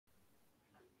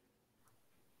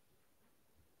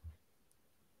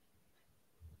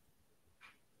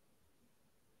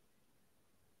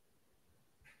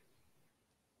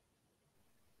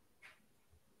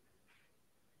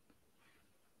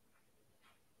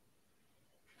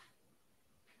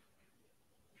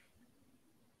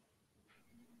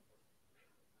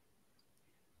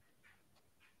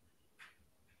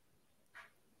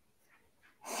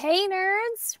Hey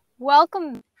nerds,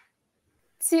 welcome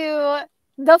to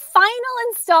the final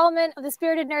installment of the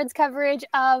Spirited Nerds coverage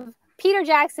of Peter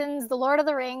Jackson's The Lord of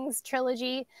the Rings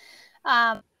trilogy,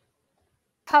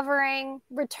 covering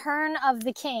Return of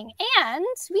the King. And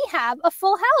we have a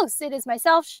full house. It is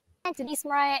myself, Denise,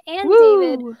 Mariah, and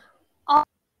David, all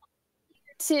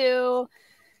to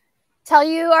tell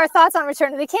you our thoughts on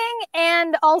Return of the King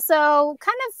and also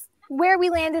kind of where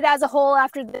we landed as a whole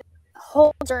after the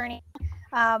whole journey.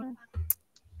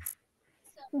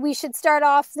 We should start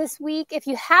off this week. If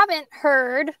you haven't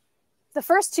heard the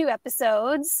first two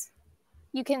episodes,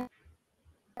 you can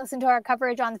listen to our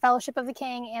coverage on the Fellowship of the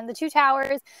King and the Two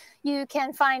Towers. You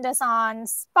can find us on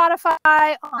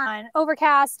Spotify, on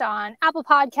Overcast, on Apple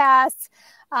Podcasts,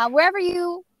 wherever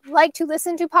you like to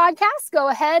listen to podcasts. Go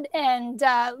ahead and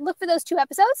look for those two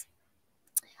episodes.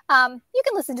 You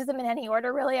can listen to them in any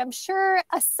order, really. I'm sure,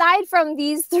 aside from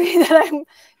these three that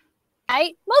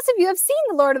most of you have seen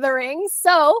The Lord of the Rings,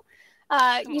 so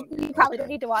you probably don't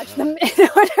need to watch them in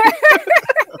order.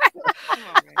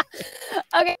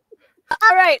 Okay.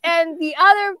 All right. And the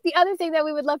other thing that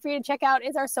we would love for you to check out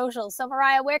is our socials. So,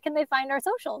 Mariah, where can they find our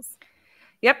socials?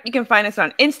 Yep. You can find us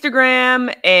on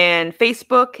Instagram and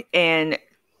Facebook and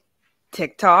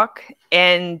TikTok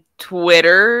and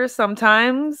Twitter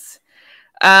sometimes.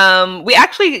 We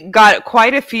actually got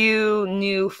quite a few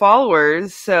new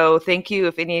followers, so thank you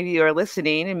if any of you are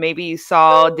listening, and maybe you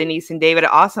saw Denise and David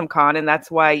at AwesomeCon, and that's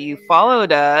why you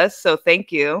followed us, so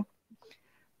thank you.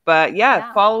 But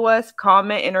yeah, follow us,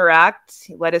 comment, interact,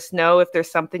 let us know if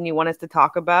there's something you want us to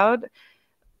talk about,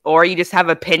 or you just have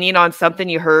opinion on something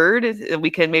you heard, and we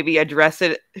can maybe address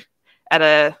it at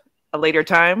a later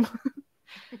time.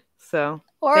 So,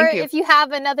 or if you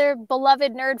have another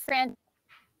beloved nerd franchise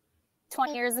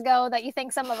 20 years ago that you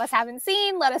think some of us haven't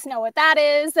seen, let us know what that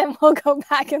is, and we'll go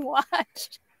back and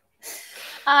watch.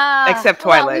 Except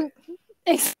Twilight.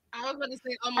 I was going to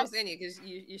say almost any, because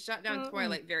you shut down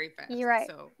Twilight very fast. You're right.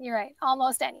 So. You're right.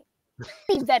 Almost any.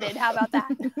 Be vetted. How about that?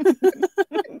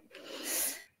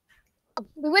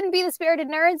 We wouldn't be the Spirited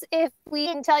Nerds if we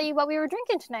didn't tell you what we were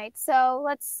drinking tonight. So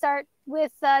let's start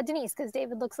with Denise, because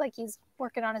David looks like he's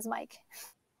working on his mic.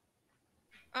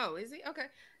 Oh, is he? Okay.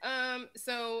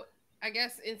 So I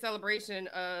guess in celebration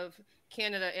of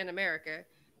Canada and America,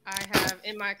 I have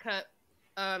in my cup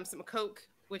some Coke,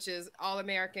 which is all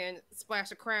American,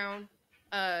 splash of Crown.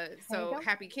 So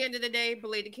happy Canada Day,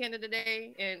 belated Canada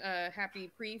Day, and happy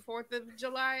pre-4th of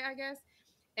July, I guess.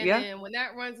 And then when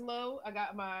that runs low, I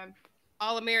got my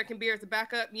all American beer as a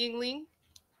backup, Yuengling.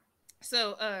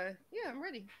 So yeah, I'm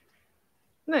ready.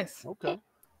 Nice. Okay.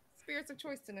 Spirits of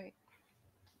choice tonight.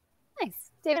 Nice.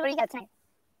 David, what do you got tonight?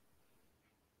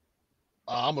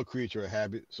 I'm a creature of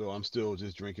habit, so I'm still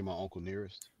just drinking my Uncle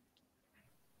Nearest.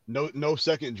 No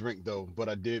second drink though, but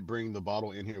I did bring the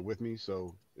bottle in here with me,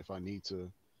 so if I need to.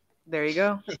 There you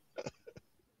go.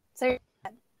 So,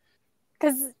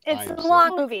 because it's a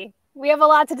long movie, we have a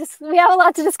lot to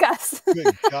discuss.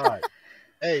 Good God,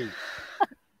 hey,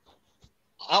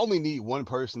 I only need one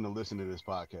person to listen to this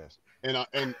podcast, and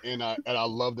I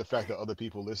love the fact that other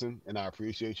people listen, and I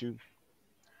appreciate you,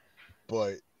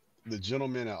 but. The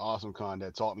gentleman at AwesomeCon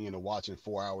that taught me into watching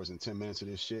 4 hours and 10 minutes of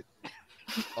this shit.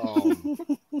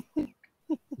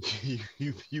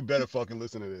 You better fucking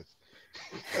listen to this.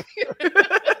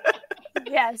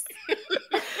 Yes.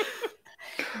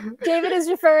 David is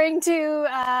referring to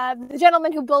the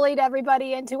gentleman who bullied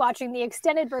everybody into watching the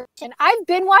extended version. I've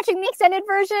been watching the extended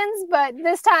versions, but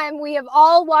this time we have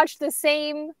all watched the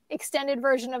same extended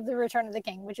version of The Return of the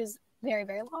King, which is very,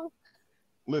 very long.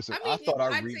 Listen, I thought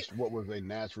I reached what was a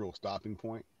natural stopping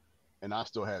point, and I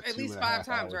still had at least 5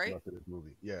 times, right? Left of this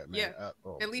movie. Yeah, man. Yeah,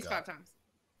 at least 5 times.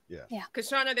 Yeah. Because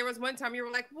Shauna, there was one time you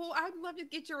were like, "Well, I'd love to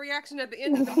get your reaction at the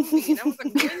end of the movie," and I was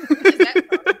like, "When is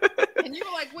that?" And you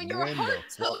were like, "When your heart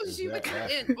tells you it's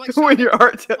the end." Like, when your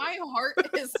heart my heart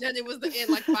has said it was the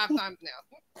end like 5 times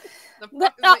now.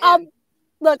 The end.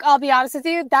 Look, I'll be honest with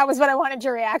you. That was what I wanted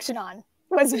your reaction on.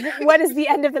 Was what is the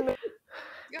end of the movie?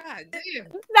 God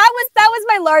damn. That was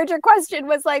my larger question,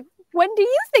 was like, when do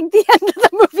you think the end of the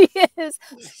movie is?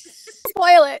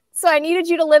 Spoil it. So I needed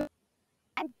you to live.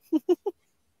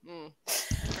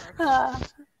 All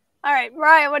right,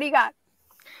 Mariah, what do you got?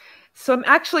 So I'm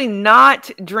actually not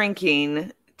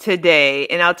drinking today,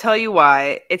 and I'll tell you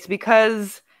why. It's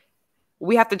because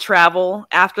we have to travel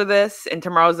after this, and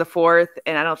tomorrow's the 4th,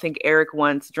 and I don't think Eric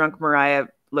wants drunk Mariah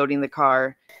loading the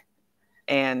car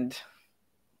and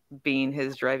being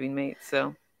his driving mate.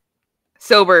 So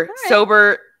sober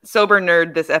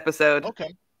nerd this episode.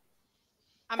 Okay.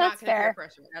 I'm not going to peer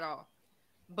pressure at all.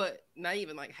 but not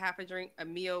even like half a drink, a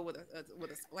meal with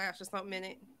a splash or something in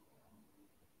it?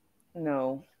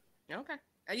 No. Okay.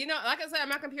 You know, like I said, I'm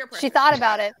not gonna peer pressure. She thought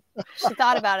about it. She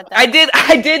thought about it. Though. I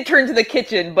did turn to the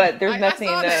kitchen, but there's nothing.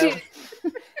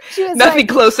 She was nothing like,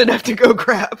 close enough to go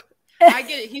grab. I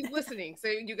get it. He's listening, so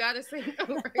you gotta say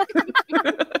no. Right?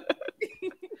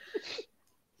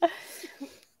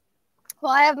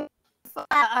 well, I have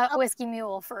a whiskey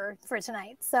mule for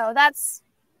tonight, so that's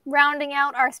rounding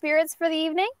out our spirits for the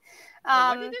evening.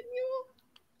 What did it mule?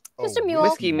 Just a mule.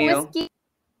 Whiskey mule. Whiskey.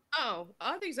 Oh,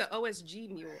 I think it's an OSG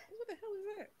mule. What the hell is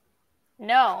that?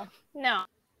 No.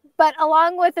 But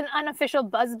along with an unofficial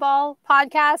Buzzball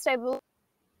podcast, I believe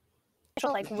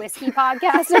like whiskey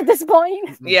podcast at this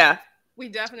point. Yeah. We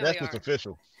definitely That's are. what's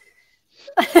official.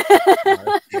 All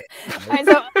right,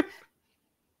 so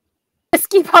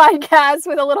whiskey podcast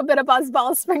with a little bit of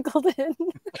Buzzball sprinkled in.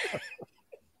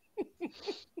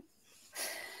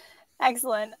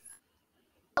 Excellent.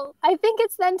 I think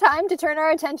it's then time to turn our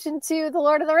attention to The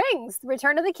Lord of the Rings,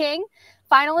 Return of the King,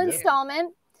 final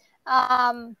installment.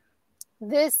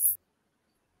 This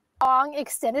long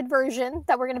extended version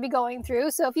that we're going to be going through.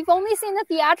 So if you've only seen the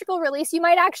theatrical release, you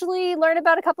might actually learn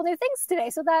about a couple new things today.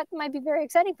 So that might be very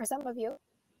exciting for some of you.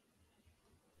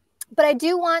 But I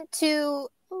do want to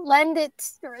lead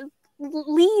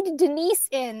Denise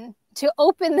in to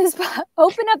open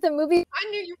up the movie. I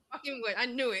knew you fucking would. I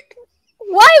knew it.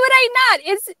 Why would I not?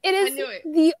 It is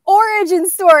the origin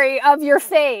story of your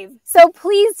fave. So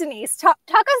please, Denise, talk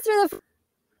us through the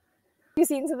few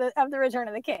scenes of the Return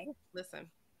of the King. Listen,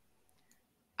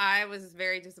 I was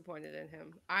very disappointed in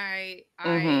him. I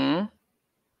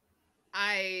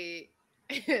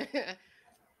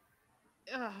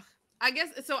guess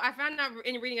so. I found out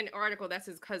in reading an article that's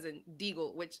his cousin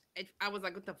Deagle, which I was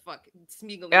like, "What the fuck?"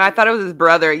 Smeagol. Yeah, I thought it was his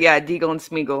brother. Yeah, Deagle and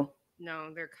Smeagol.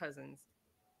 No, they're cousins.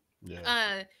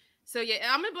 Yeah. So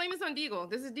yeah, I'm gonna blame this on Deagle.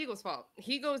 This is Deagle's fault.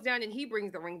 He goes down and he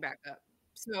brings the ring back up.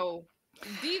 So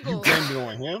Deagle. You blamed it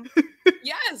on him?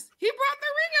 Yes, he brought the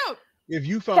ring out. If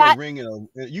you found a ring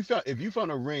if you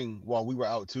found a ring while we were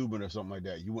out tubing or something like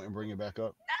that, you wouldn't bring it back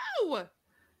up? No.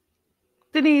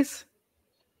 Denise.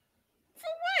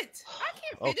 For what? I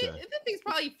can't fit it. This thing's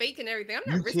probably fake and everything. I'm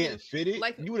not You risking can't fit it?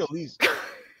 Like, you would at least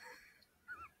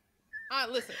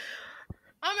listen.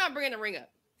 I'm not bringing the ring up.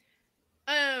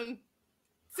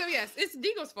 So yes, it's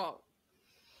Deagle's fault.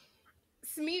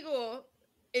 Smeagol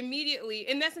immediately,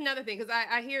 and that's another thing, because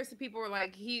I hear some people were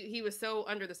like, he was so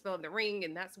under the spell of the ring,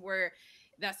 and that's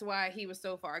why he was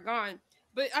so far gone.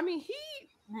 But I mean, he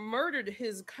murdered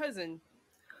his cousin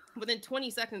within 20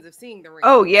 seconds of seeing the ring.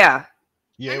 Oh yeah.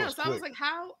 Yeah. I know, so quick. I was like,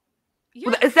 how?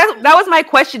 Yeah. Well, that was my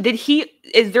question.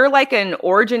 Is there like an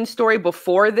origin story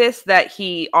before this that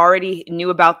he already knew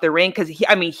about the ring? Because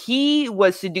he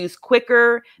was seduced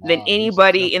quicker than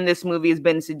anybody in this movie has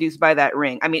been seduced by that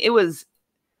ring. I mean, it was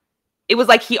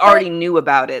like he already knew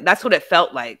about it. That's what it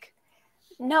felt like.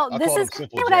 No, this is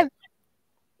what I've.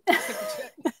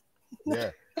 Yeah,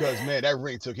 because man, that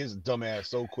ring took his dumb ass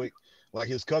so quick. Like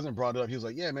his cousin brought it up. He was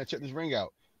like, "Yeah, man, check this ring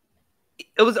out."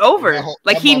 It was over.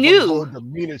 Like he knew.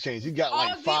 Demeanor change. He got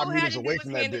like 5 meters away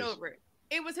from that bitch.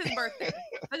 It was his birthday.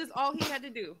 That is all he had to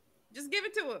do. Just give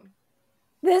it to him.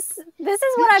 This is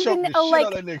what I've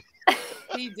been like.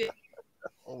 He did.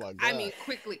 Oh my god. I mean,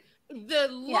 quickly. The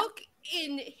look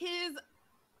in his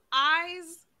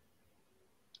eyes.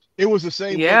 It was the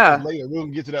same. Yeah. Look later, we'll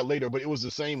get to that later, but it was the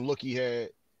same look he had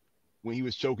when he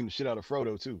was choking the shit out of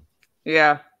Frodo too.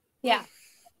 Yeah. Yeah.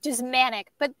 Just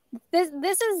manic. But this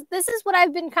is what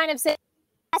I've been kind of saying,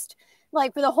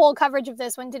 like for the whole coverage of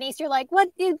this. When Denise, you're like, what?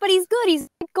 But he's good. He's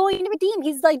going to redeem.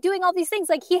 He's like doing all these things.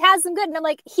 Like he has some good. And I'm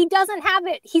like, he doesn't have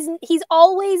it. He's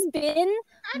always been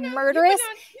murderous.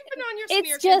 You've been on your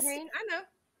smear campaign. I know.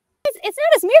 It's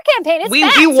not a smear campaign. It's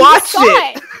we watched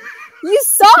it. You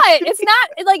saw it. It's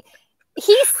not like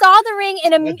he saw the ring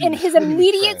in his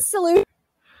immediate solution.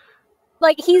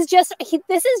 Like this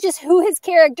is just who his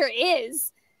character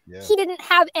is. Yeah. He didn't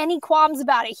have any qualms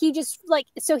about it. He just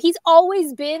so he's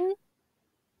always been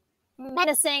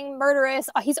menacing, murderous.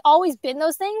 He's always been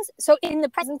those things. So in the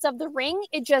presence of the ring,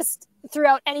 it just threw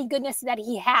out any goodness that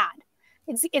he had.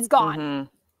 It's gone. Mm-hmm.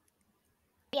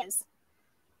 Yes.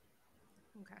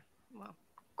 Okay. Well.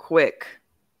 Quick.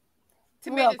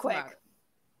 Real quick.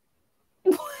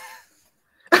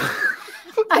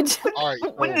 All right.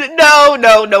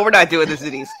 No, we're not doing this,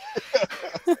 Denise.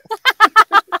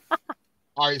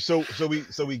 All right, so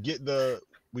we get the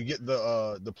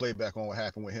playback on what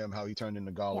happened with him, how he turned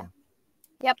into Gollum.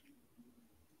 Yeah. Yep.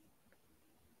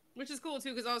 Which is cool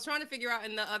too, because I was trying to figure out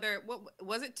in the other, what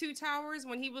was it, Two Towers,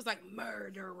 when he was like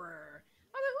murderer.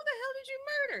 I was like, who the hell did you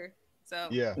murder? So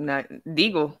Yeah. Not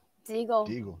Deagle.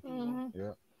 Deagle. Mhm.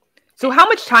 Yeah. So how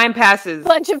much time passes?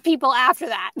 Bunch of people after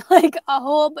that, like a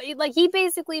whole, like he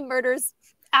basically murders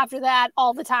after that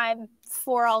all the time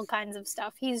for all kinds of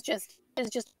stuff. Is just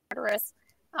murderous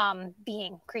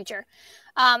being creature.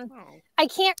 oh. I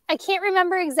can't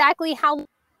remember exactly how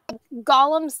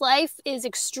Gollum's life is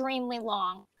extremely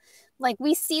long. Like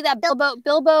we see that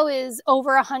Bilbo is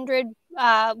over 100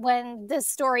 when this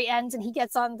story ends and he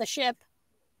gets on the ship.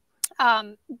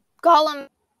 Gollum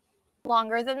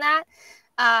longer than that.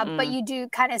 But you do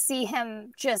kind of see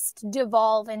him just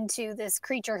devolve into this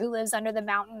creature who lives under the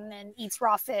mountain and eats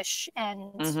raw fish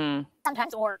and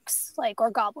sometimes orcs, like, or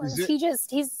goblins.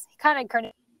 He's kind of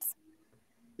crazy.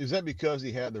 Is that because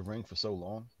he had the ring for so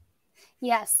long?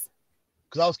 Yes.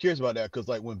 Because I was curious about that. Because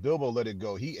like when Bilbo let it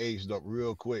go, he aged up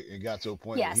real quick and got to a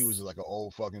point where Yes. he was like an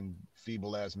old fucking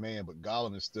feeble ass man. But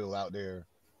Gollum is still out there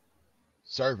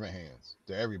serving hands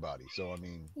to everybody. So I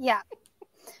mean, Yeah.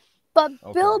 But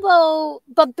Okay.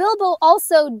 Bilbo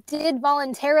also did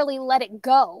voluntarily let it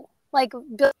go. Like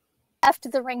Bilbo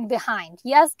left the ring behind.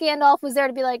 Yes, Gandalf was there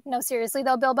to be like, no, seriously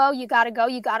though, Bilbo, you gotta go,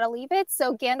 you gotta leave it.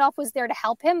 So Gandalf was there to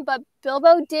help him, but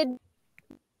Bilbo did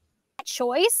that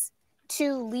choice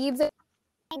to leave the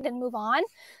ring and move on.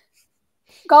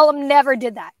 Gollum never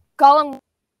did that. Gollum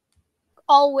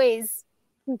always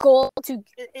the goal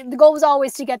was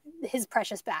always to get his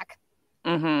precious back.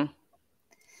 Mm-hmm.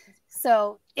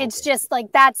 So it's just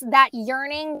like that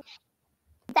yearning,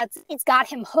 it's got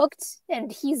him hooked,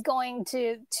 and he's going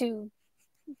to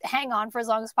hang on for as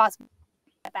long as possible to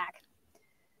get back.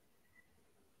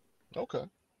 okay.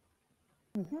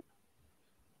 Mm-hmm.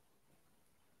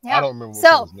 Yeah. I don't remember what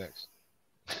comes next.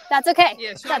 That's okay.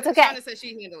 Yeah, that's okay. Shauna said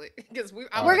she handled it because we're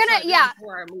gonna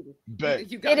before our movie.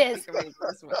 Bet. You gotta It is. think of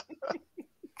this one.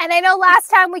 And I know last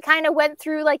time we kind of went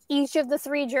through like each of the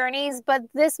 3 journeys, but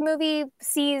this movie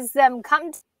sees them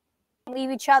come to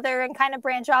leave each other and kind of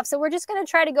branch off. So we're just going to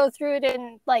try to go through it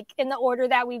in the order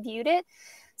that we viewed it.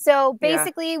 So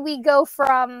basically we go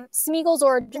from Smeagol's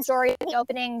origin story in the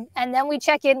opening, and then we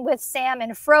check in with Sam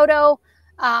and Frodo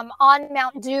on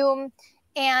Mount Doom,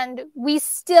 and we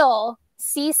still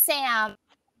see Sam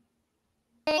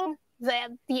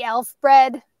the elf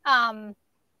bread,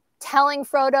 telling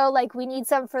Frodo, like, we need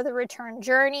some for the return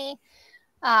journey.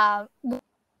 Ron,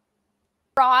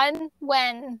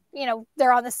 when,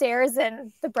 they're on the stairs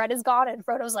and the bread is gone and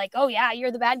Frodo's like, oh yeah, you're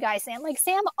the bad guy, Sam. Like,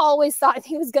 Sam always thought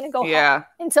he was going to go home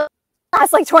until the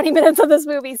last 20 minutes of this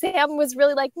movie. Sam was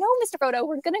really like, no, Mr. Frodo,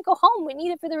 we're going to go home. We need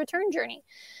it for the return journey.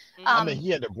 I mean, he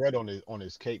had the bread on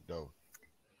his cake though.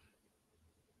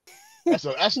 That's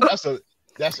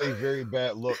a very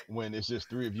bad look when it's just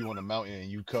 3 of you on a mountain and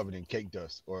you covered in cake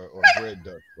dust or bread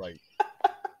dust. Like,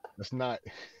 that's not.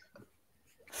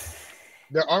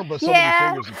 There aren't but so many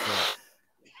fingers to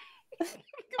point.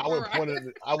 I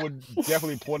would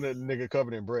definitely point at a nigga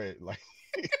covered in bread. Like,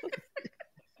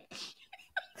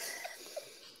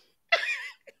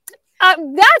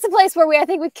 that's a place where I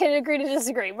think we can agree to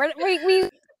disagree. We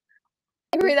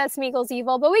agree that Smeagol's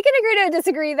evil, but we can agree to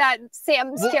disagree that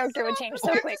Sam's character would change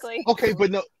so quickly. Okay, but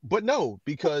no,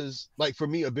 because like for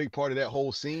me, a big part of that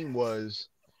whole scene was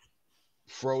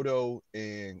Frodo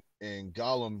and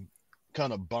Gollum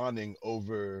kind of bonding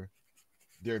over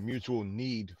their mutual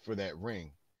need for that ring.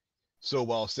 So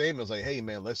while Sam was like, "Hey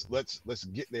man, let's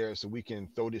get there so we can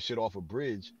throw this shit off a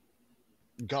bridge,"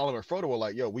 Gollum and Frodo were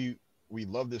like, "Yo, we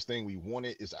love this thing, we want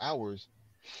it, it's ours."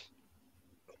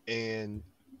 And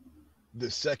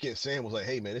the second Sam was like,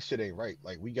 "Hey man, this shit ain't right.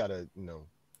 Like, we gotta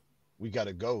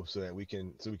go so that we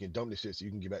can dump this shit so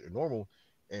you can get back to normal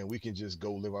and we can just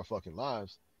go live our fucking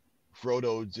lives."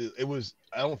 Frodo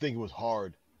I don't think it was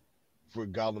hard for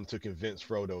Gollum to convince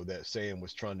Frodo that Sam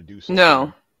was trying to do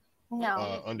something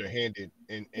underhanded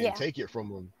and take it from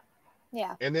him.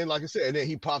 Yeah. And then, like I said, and then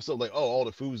he pops up like, "Oh, all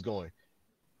the food's going."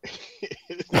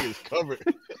 This thing is covered.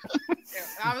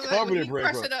 I was like, when he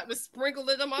crushed it up and sprinkled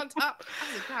it on top.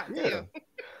 I was like, God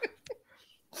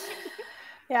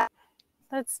damn.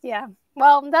 Yeah.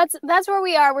 Well, that's where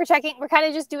we are. We're kind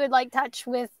of just doing light touch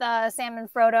with Sam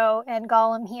and Frodo and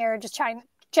Gollum here, just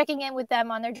checking in with them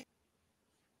on their.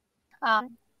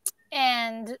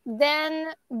 And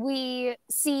then we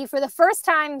see, for the first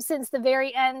time since the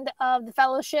very end of the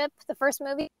Fellowship, the first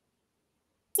movie,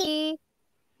 see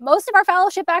most of our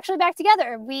Fellowship actually back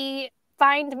together. We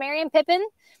find Merry and Pippin.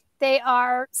 They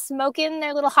are smoking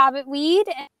their little hobbit weed,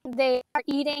 and they are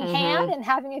eating ham and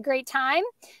having a great time,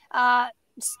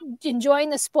 enjoying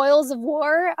the spoils of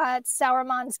war at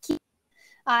Sauron's keep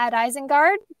at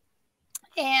Isengard.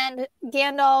 And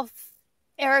Gandalf,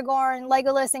 Aragorn,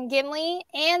 Legolas, and Gimli,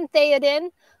 and Theoden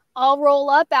all roll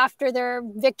up after their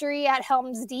victory at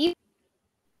Helm's Deep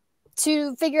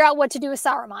to figure out what to do with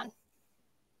Saruman.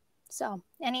 So,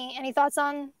 any thoughts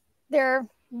on their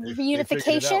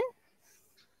reunification?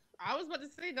 I was about to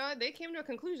say, no, they came to a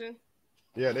conclusion.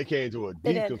 Yeah, they came to a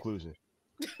deep conclusion.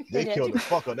 They did. killed the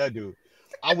fuck out of that dude.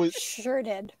 Sure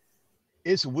did.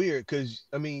 It's weird because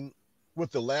I mean,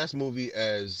 with the last movie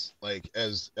as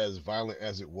violent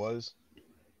as it was,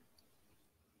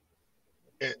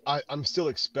 I'm still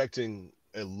expecting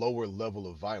a lower level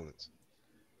of violence.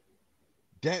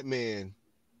 That man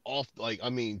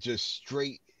just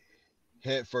straight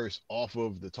head first off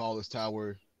of the tallest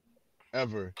tower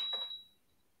ever.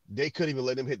 They couldn't even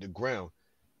let him hit the ground.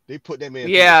 They put that man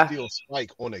through a steel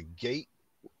spike on a gate.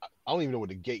 I don't even know where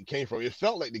the gate came from. It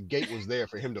felt like the gate was there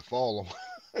for him to fall on.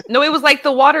 No, it was like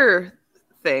the water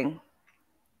thing.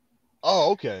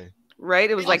 Oh, okay. Right?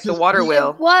 It was like the water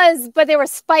wheel. It was, but there were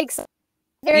spikes.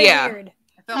 Very weird.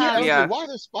 Why are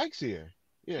there spikes here?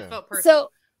 Yeah. It felt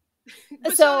personal.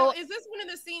 So is this one of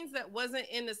the scenes that wasn't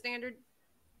in the standard?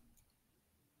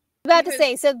 About to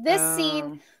say, so this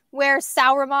scene where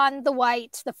Sauron the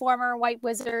White, the former White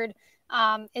Wizard,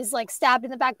 is like stabbed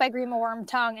in the back by Grima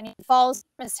Wormtongue, and he falls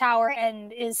from his tower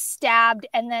and is stabbed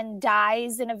and then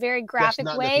dies in a very graphic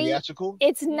way.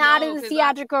 It's not in the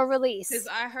theatrical release. Because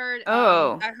I heard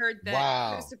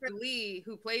that Christopher Lee,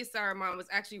 who plays Saruman, was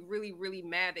actually really, really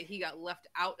mad that he got left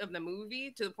out of the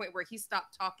movie to the point where he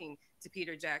stopped talking to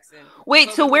Peter Jackson.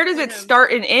 Wait, so where does it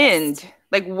start and end?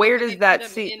 Like, where does that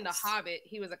see? In The Hobbit,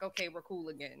 he was like, okay, we're cool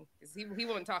again. Because he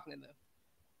wasn't talking to them.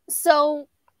 So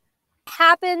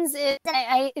happens is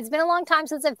it's been a long time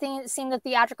since I've seen the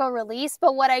theatrical release,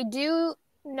 but what I do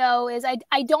know is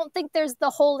I don't think there's the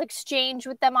whole exchange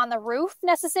with them on the roof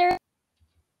necessarily.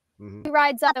 He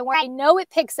rides up, and where I know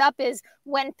it picks up is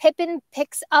when Pippin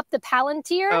picks up the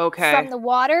Palantir from the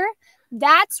water.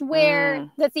 That's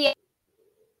where the theater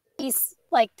piece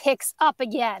like picks up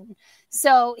again.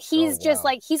 So he's just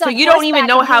like he's. So you don't even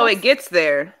know how it gets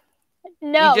there.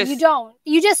 No, you don't.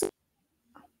 You just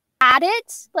at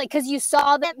it, like, because you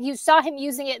saw him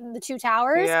using it in the Two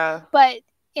Towers. Yeah. But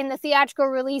in the theatrical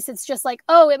release, it's just like,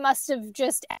 oh, it must have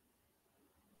just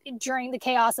during the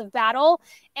chaos of battle,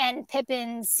 and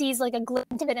Pippin sees like a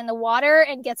glint of it in the water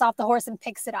and gets off the horse and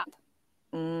picks it up.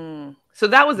 So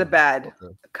that was a bad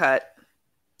cut.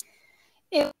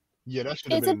 That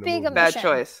should have been a big omission. Bad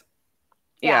choice.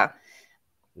 Yeah.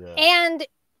 And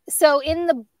so in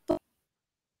the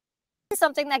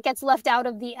something that gets left out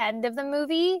of the end of the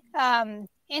movie.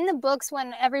 In the books,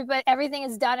 when everything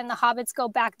is done and the hobbits go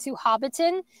back to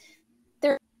Hobbiton,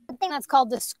 there's something that's called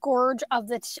the Scourge of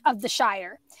the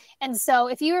Shire. And so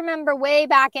if you remember way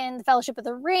back in the Fellowship of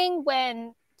the Ring,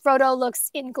 when Frodo looks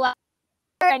in Glenn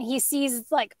and he sees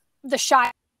like the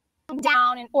Shire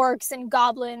down and orcs and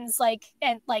goblins,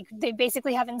 and they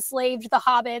basically have enslaved the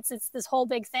hobbits. It's this whole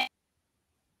big thing. It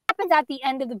happens at the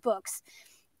end of the books.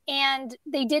 And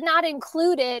they did not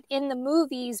include it in the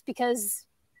movies because,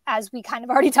 as we kind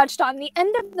of already touched on, the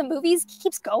end of the movies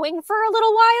keeps going for a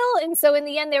little while. And so in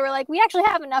the end, they were like, we actually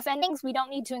have enough endings. We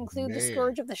don't need to include the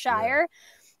Scourge of the Shire.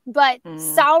 Yeah. But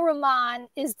Sauron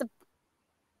is the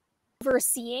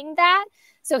overseeing that.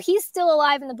 So he's still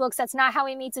alive in the books. That's not how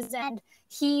he meets his end.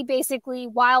 He basically,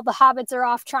 while the hobbits are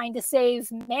off trying to save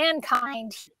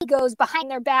mankind, he goes behind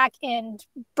their back and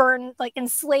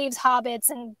enslaves hobbits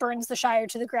and burns the Shire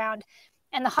to the ground.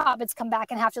 And the hobbits come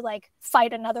back and have to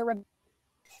fight another rebellion.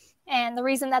 And the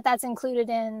reason that that's included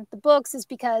in the books is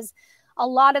because a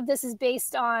lot of this is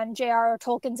based on J.R.R.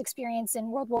 Tolkien's experience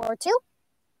in World War II.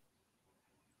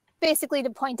 Basically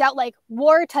to point out,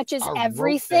 war touches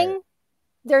everything.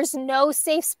 There's no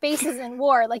safe spaces in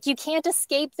war. You can't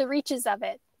escape the reaches of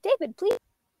it. David, please.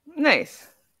 Nice.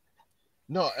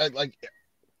 No, I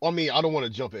don't want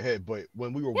to jump ahead, but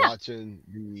when we were watching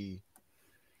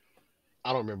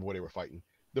I don't remember what they were fighting.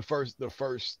 The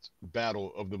first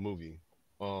battle of the movie.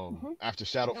 After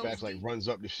Shadowfax runs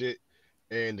up the shit,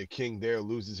 and the king there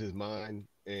loses his mind,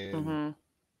 and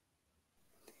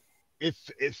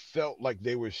it felt like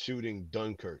they were shooting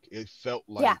Dunkirk. It felt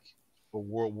like. For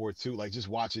World War II, just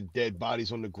watching dead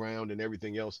bodies on the ground and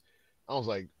everything else, I was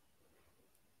like,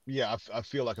 I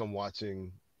feel like I'm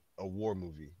watching a war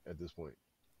movie at this point.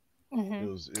 It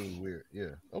was weird.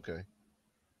 Yeah. Okay.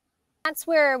 That's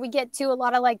where we get to a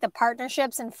lot of the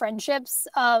partnerships and friendships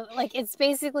of it's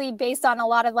basically based on a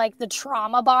lot of the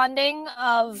trauma bonding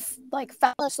of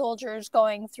fellow soldiers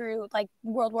going through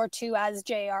World War II as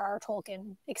J.R.R.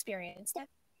 Tolkien experienced it.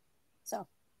 So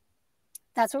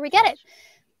that's where we get it.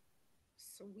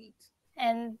 Sweet.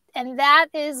 And that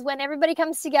is when everybody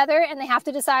comes together and they have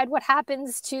to decide what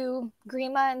happens to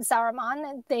Grima and Saruman.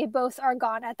 And they both are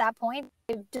gone at that point.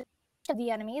 They've defeated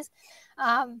the enemies.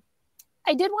 I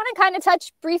did want to kind of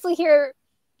touch briefly here,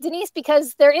 Denise,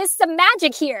 because there is some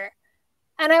magic here.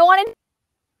 And I wanted to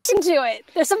into it.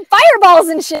 There's some fireballs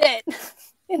and shit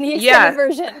in the extended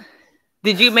version.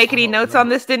 Did you make any notes on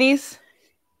this, Denise?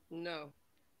 No.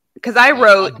 Because I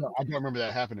wrote... I don't remember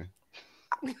that happening.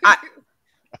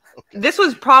 This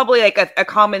was probably like a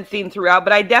common theme throughout,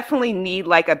 but I definitely need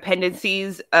like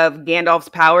appendices of Gandalf's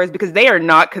powers because they are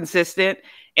not consistent,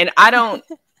 and I don't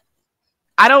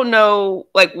know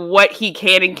like what he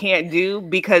can and can't do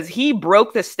because he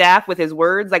broke the staff with his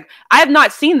words. Like I have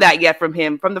not seen that yet from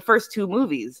him from the first 2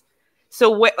 movies. So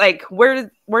where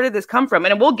did this come from?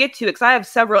 And we'll get to it because I have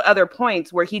several other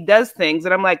points where he does things,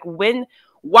 and I'm like,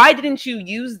 why didn't you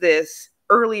use this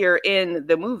earlier in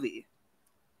the movie?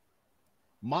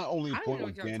 My only point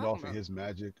with Gandalf and his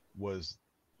magic was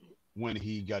when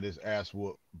he got his ass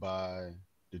whooped by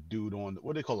the dude on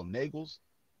what do they call them, Nagels?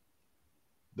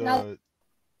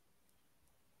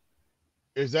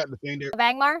 Is that the thing there?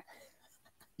 Vangmar?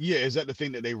 Yeah, is that the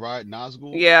thing that they ride,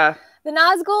 Nazgul? Yeah. The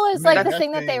Nazgul is like the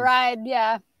thing that they ride,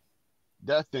 yeah.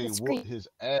 That thing whooped his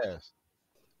ass.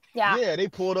 Yeah. Yeah, they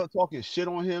pulled up talking shit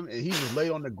on him, and he was laid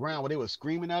on the ground where they were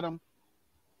screaming at him.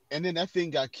 And then that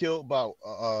thing got killed by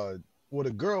the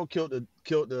girl killed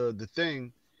the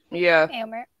thing. Yeah.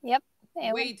 Éomer. Yep.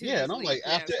 Way too and I'm like,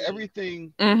 after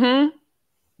everything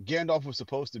Gandalf was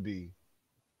supposed to be,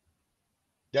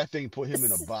 that thing put him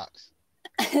in a box.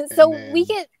 So we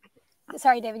get.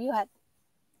 Sorry, David, you had.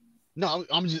 No,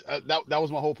 I'm just that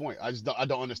was my whole point. I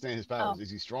don't understand his powers.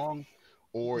 Is he strong,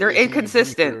 or they're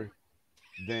inconsistent?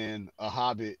 Than a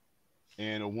hobbit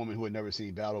and a woman who had never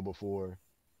seen battle before,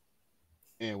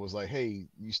 and was like, "Hey,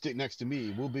 you stick next to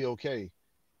me, we'll be okay."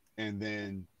 And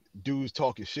then dudes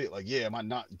talking shit like, "Yeah,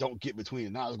 don't get between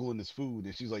the Nazgul and this food,"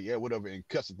 and she's like, "Yeah, whatever," and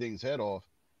cuts the thing's head off.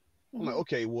 I'm like,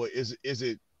 okay, well, is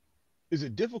it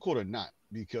difficult or not?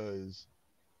 Because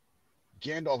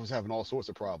Gandalf was having all sorts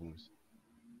of problems,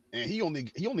 and he only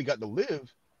got to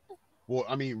live. Well,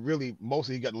 I mean, really,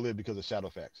 mostly he got to live because of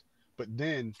Shadowfax. But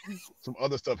then some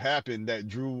other stuff happened that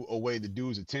drew away the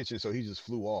dude's attention, so he just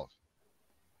flew off.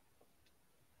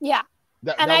 Yeah.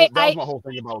 That was my whole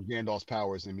thing about Gandalf's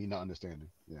powers and me not understanding.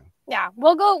 Yeah. Yeah.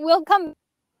 We'll come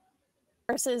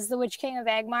versus the Witch King of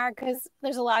Angmar because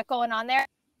there's a lot going on there.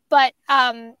 But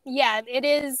yeah, it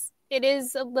is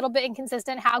a little bit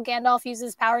inconsistent how Gandalf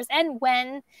uses powers and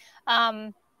when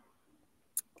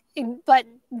but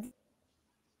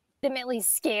legitimately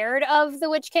scared of the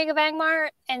Witch King of Angmar,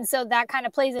 and so that kind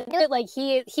of plays into it. Like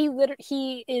he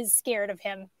is scared of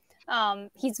him.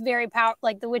 He's very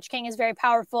like the Witch King is very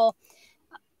powerful,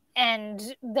 and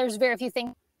there's very few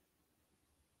things.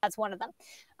 That's one of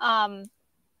them.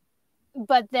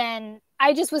 But then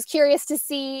I just was curious to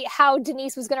see how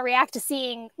Denise was going to react to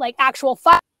seeing like actual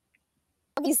fire.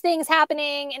 These things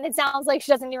happening, and it sounds like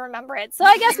she doesn't even remember it. So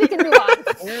I guess we can move on.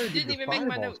 Didn't even make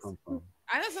my notes.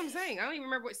 That's what I'm saying. I don't even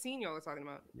remember what scene y'all were talking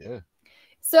about. Yeah.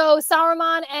 So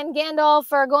Saruman and Gandalf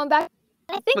are going back.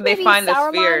 I think when they find the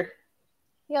spear.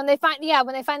 You know,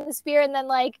 when they find the spear, and then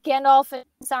like Gandalf and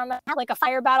Saruman have like a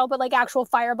fire battle, but like actual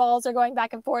fireballs are going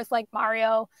back and forth like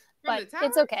Mario. But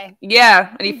it's okay.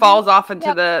 Yeah, and he falls off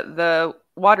into the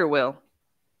water wheel.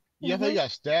 Yeah, I thought he got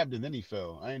stabbed and then he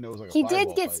fell. I didn't know it was like he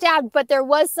did get stabbed, but there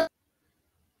was some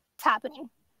happening.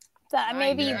 That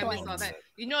maybe you saw that.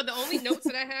 You know, the only notes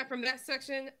that I have from that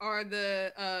section are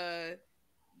the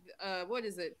what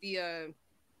is it? The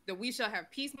 "We Shall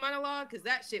Have Peace" monologue, because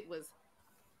that shit was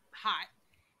hot.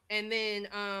 And then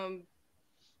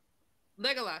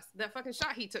Legolas, that fucking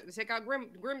shot he took to take out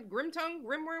Grimtongue,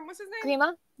 what's his name?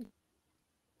 Grima.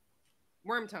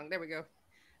 Wormtongue. There we go.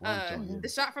 The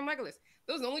shot from Legolas.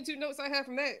 Those are the only 2 notes I have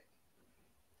from that.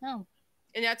 Oh.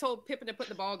 And I told Pippin to put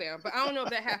the ball down, but I don't know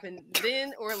if that happened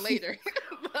then or later.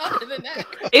 Other than that,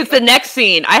 it's the next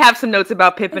scene. I have some notes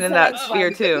about Pippin and that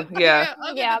spear too. Yeah.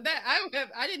 Yeah. Than that,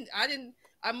 I didn't.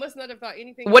 I must not have thought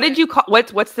anything. What did you call?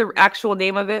 What's the actual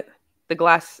name of it? The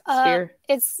glass spear.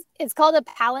 It's called a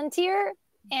palantir,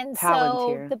 and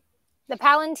so the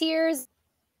palantirs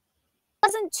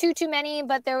wasn't too many,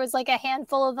 but there was like a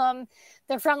handful of them.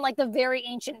 They're from like the very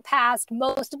ancient past.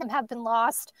 Most of them have been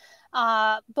lost.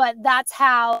 But that's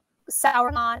how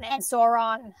Sauron and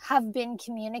Sauron have been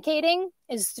communicating,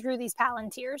 is through these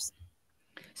palantirs.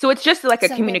 So it's just like a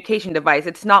communication device.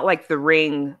 It's not like the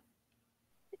ring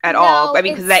at all. I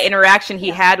mean, because that interaction he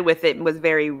had with it was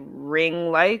very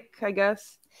ring-like, I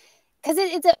guess. Because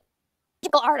it's a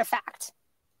magical artifact.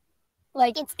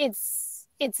 Like it's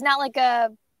not like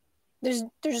a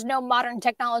there's no modern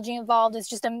technology involved. It's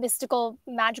just a mystical,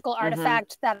 magical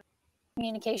artifact that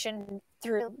communication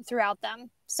throughout them.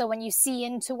 So when you see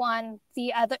into one,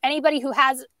 anybody who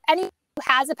has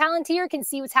a Palantir can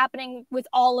see what's happening with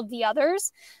all of the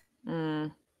others.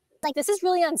 Like, this is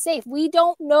really unsafe. We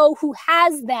don't know who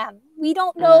has them. We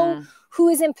don't know who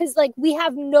is in like, we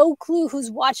have no clue who's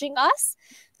watching us.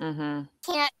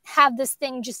 Can't have this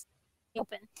thing just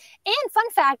open. And fun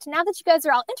fact, now that you guys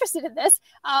are all interested in this,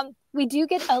 we do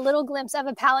get a little glimpse of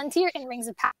a Palantir in Rings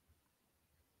of Power.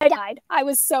 I died. I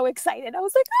was so excited. I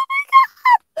was like, oh my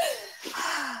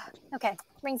god. Okay,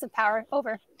 Rings of Power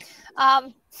over.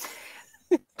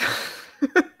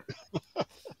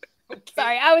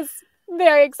 Sorry, I was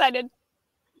very excited.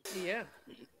 Yeah.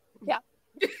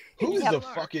 Who's the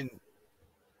fucking?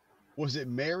 Was it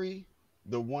Mary,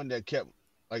 the one that kept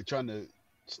like trying to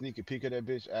sneak a peek at that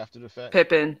bitch after the fact?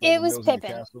 Pippin. It was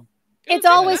Pippin. It's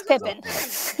always Pippin.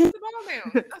 That's the ball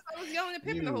down. That's why I was yelling at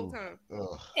Pippin the whole time.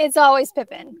 It's always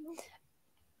Pippin.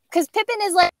 Because Pippin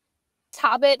is like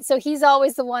Hobbit, so he's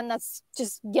always the one that's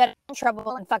just getting in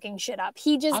trouble and fucking shit up.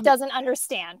 He just doesn't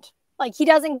understand. Like, he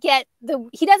just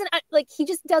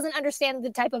doesn't understand the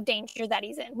type of danger that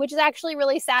he's in, which is actually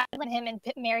really sad when him and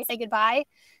Mary say goodbye.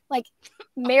 Like,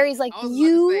 Mary's like,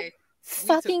 you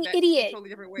fucking idiot.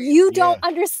 Totally you don't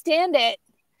understand it.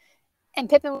 And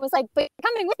Pippin was like, but you're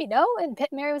coming with me, no? And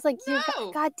Mary was like,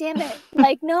 God damn it.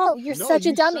 Like, no, you're such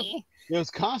a dummy. There's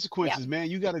consequences, man.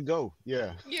 You got to go.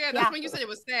 Yeah, that's when you said it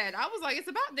was sad. I was like, it's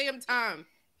about damn time.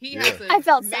 He has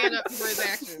to man up for his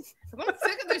actions. I'm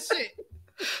sick of this shit.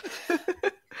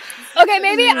 Okay,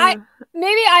 maybe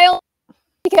I'll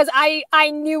because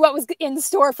I knew what was in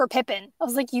store for Pippin. I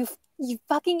was like, you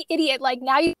fucking idiot. Like,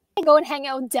 now you can go and hang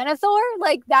out with Denethor?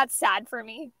 Like, that's sad for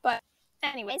me. But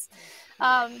anyways,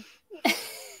 any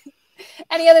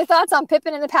other thoughts on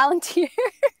Pippin and the Palantir?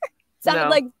 Sounded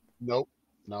like nope.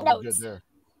 No, I'm good there.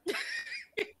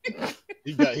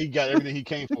 He got everything he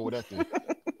came for with that thing.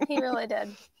 He really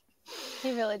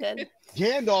did.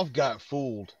 Gandalf got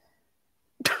fooled.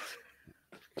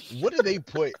 What did they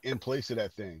put in place of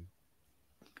that thing?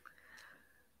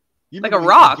 Like a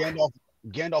rock.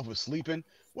 Gandalf was sleeping.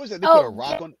 What is that? They put a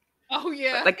rock on. Oh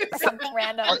yeah, like something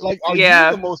random. Are you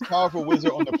the most powerful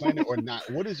wizard on the planet or not?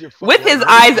 What is your with his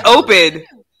eyes open?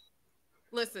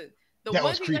 Listen, the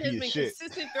one thing that has been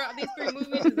consistent throughout these 3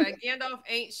 movies is that Gandalf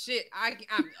ain't shit. I'm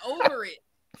over it.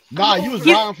 Nah, you was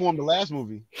riding for him the last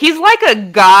movie. He's like a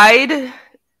guide,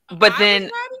 but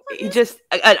then he just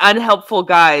an unhelpful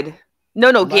guide.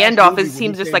 No, Gandalf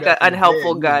seems just like an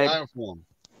unhelpful guide.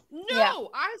 No,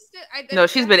 no,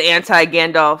 she's been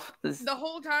anti-Gandalf the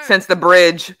whole time since the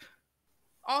bridge.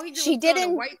 All he did was a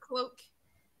white cloak,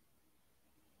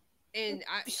 and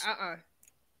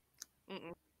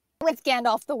with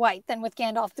Gandalf the White than with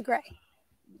Gandalf the Gray.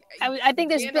 I think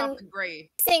there's Gandalf the Gray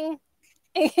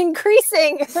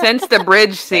increasing since the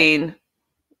bridge scene.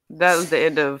 That was the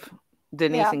end of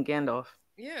Denise and Gandalf.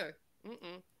 Yeah.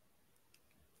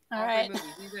 All right.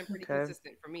 These are pretty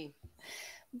consistent for me.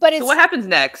 But so what happens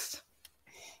next?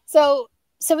 So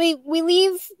we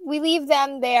leave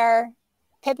them there.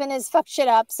 Pippin is fucked shit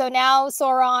up. So now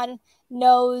Sauron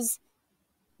knows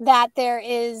that there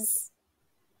is.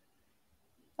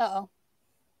 I'll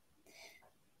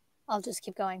just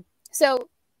keep going. So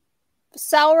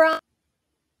Sauron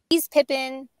sees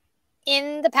Pippin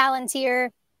in the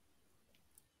Palantir.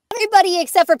 Everybody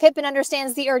except for Pippin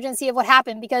understands the urgency of what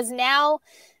happened because now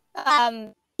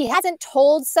he hasn't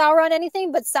told Sauron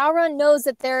anything, but Sauron knows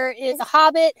that there is a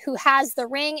hobbit who has the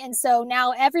ring, and so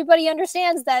now everybody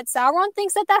understands that Sauron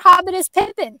thinks that hobbit is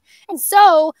Pippin, and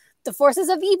so the forces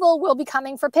of evil will be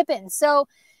coming for Pippin. So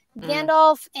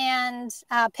Gandalf and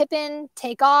Pippin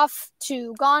take off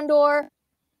to Gondor.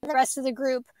 The rest of the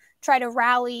group try to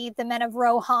rally the men of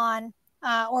Rohan,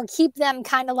 or keep them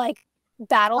kind of like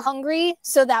battle hungry,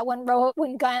 so that when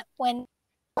Gondor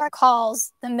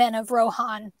calls, the men of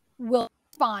Rohan will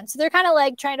respond. So they're kind of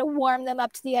like trying to warm them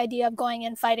up to the idea of going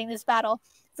and fighting this battle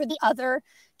for the other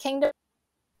kingdom.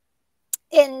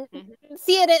 In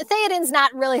Theoden's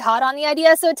not really hot on the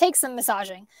idea, so it takes some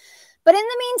massaging. But in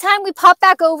the meantime, we pop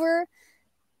back over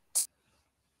to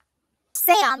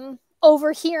Sam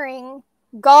overhearing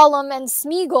Gollum and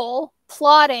Smeagol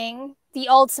plotting the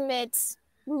ultimate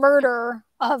murder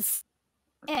of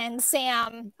and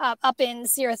Sam up in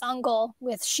Cirith Ungol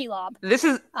with Shelob. This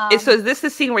is so is this the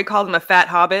scene where he calls him a fat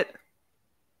hobbit?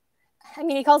 I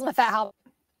mean, he calls him a fat hobbit.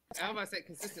 I was about to say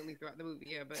consistently throughout the movie,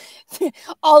 yeah, but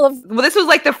well, this was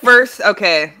like the first.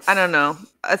 Okay, I don't know.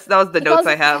 That was the notes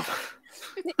I have.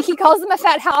 He calls him a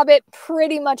fat hobbit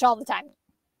pretty much all the time.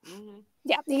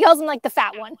 Yeah, he calls him like the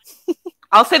fat one.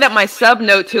 I'll say that my sub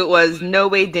note to it was, no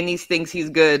way Denise thinks he's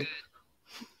good.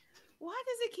 Why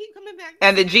does it keep coming back?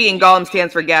 And the G in Gollum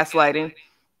stands for gaslighting.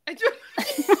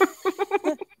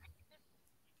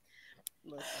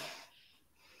 Listen,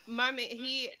 my man,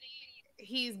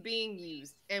 he's being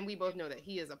used, and we both know that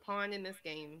he is a pawn in this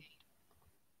game.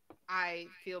 I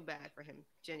feel bad for him,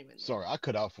 genuinely. Sorry, I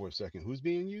cut out for a second. Who's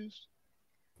being used?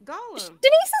 Gollum.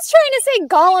 Denise is trying to say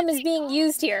Gollum is being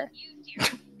used here.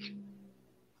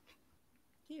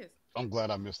 He is. I'm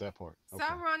glad I missed that part. Okay.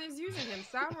 Sauron is using him.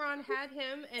 Sauron had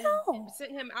him and No.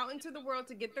 sent him out into the world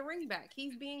to get the ring back.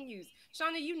 He's being used.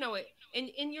 Shauna, you know it.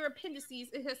 In your appendices,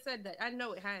 it has said that. I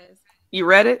know it has. You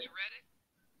read it?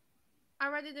 I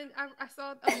read it, and I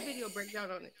saw a video breakdown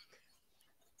on it.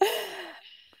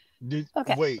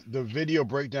 Okay. Wait, the video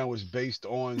breakdown was based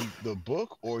on the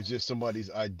book or just somebody's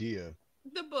idea?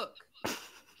 The book.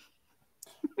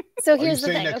 So Are you here's the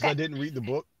saying thing. that because I Okay. didn't read the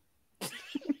book? I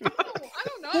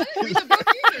don't know. I didn't read the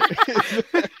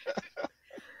book either.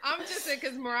 I'm just saying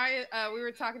because Mariah, we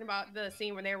were talking about the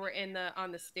scene when they were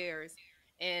on the stairs,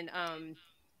 and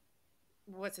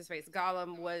what's his face?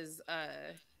 Gollum was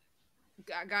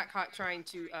got caught trying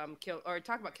to kill or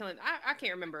talk about killing. I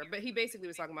can't remember, but he basically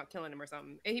was talking about killing him or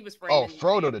something, and he was Oh, framing.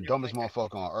 Frodo, the dumbest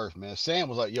motherfucker on earth, man. Sam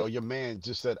was like, "Yo, your man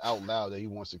just said out loud that he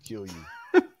wants to kill you."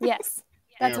 Yes.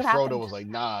 That's And what Frodo happened. was like,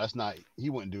 "Nah, that's not. He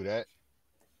wouldn't do that."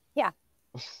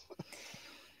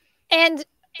 And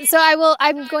so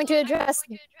I'm going to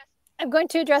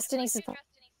address Denise's point.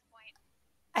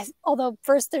 Although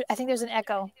first I think there's an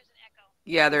echo,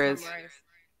 Yeah, there is.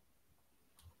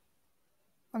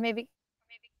 or maybe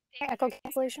echo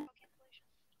cancellation.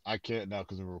 I can't now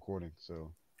because we're recording.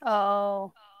 So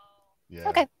Oh, yeah.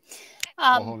 okay.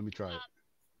 Oh, hold on, let me try it.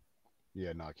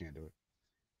 Yeah, no, I can't do it.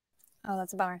 Oh,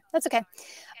 that's a bummer. That's okay.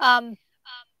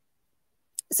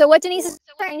 So what Denise is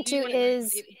trying to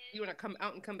is You want to come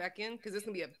out and come back in because this is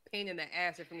gonna be a pain in the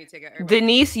ass for me to take out. Everybody.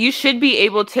 Denise, you should be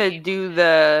able to do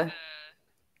the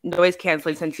noise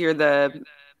canceling since you're the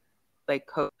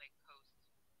host.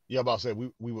 Yeah, I'm about to say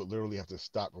we would literally have to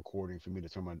stop recording for me to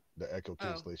turn the echo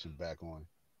cancellation back on.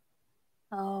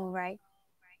 oh right.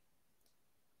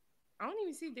 I don't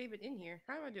even see David in here.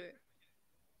 How do I do it?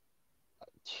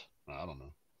 I don't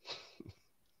know.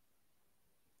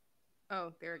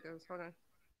 Oh, there it goes. Hold on.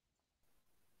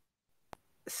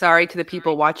 Sorry to the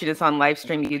people watching us on live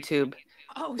stream YouTube.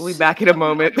 Oh, We'll be back in a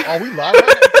moment. Are we live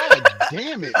right now? God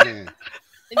damn it, man.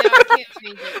 No, I can't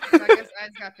change it. So I guess I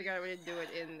just gotta figure out a way to do it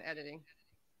in editing.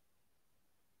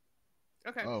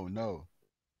 Okay. Oh no.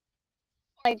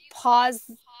 Like pause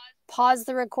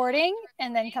the recording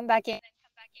and then come back in.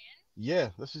 Yeah,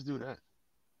 let's just do that.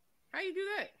 How you do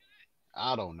that?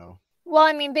 I don't know. Well,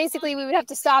 I mean, basically, we would have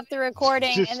to stop the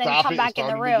recording Just and then stop come it back and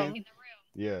in the start it room. again.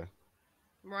 Yeah.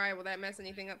 Mariah, will that mess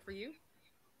anything up for you?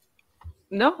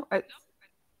 No,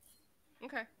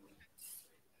 Okay.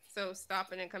 So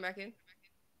stop and then come back in.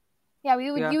 Yeah,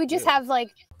 you would just have like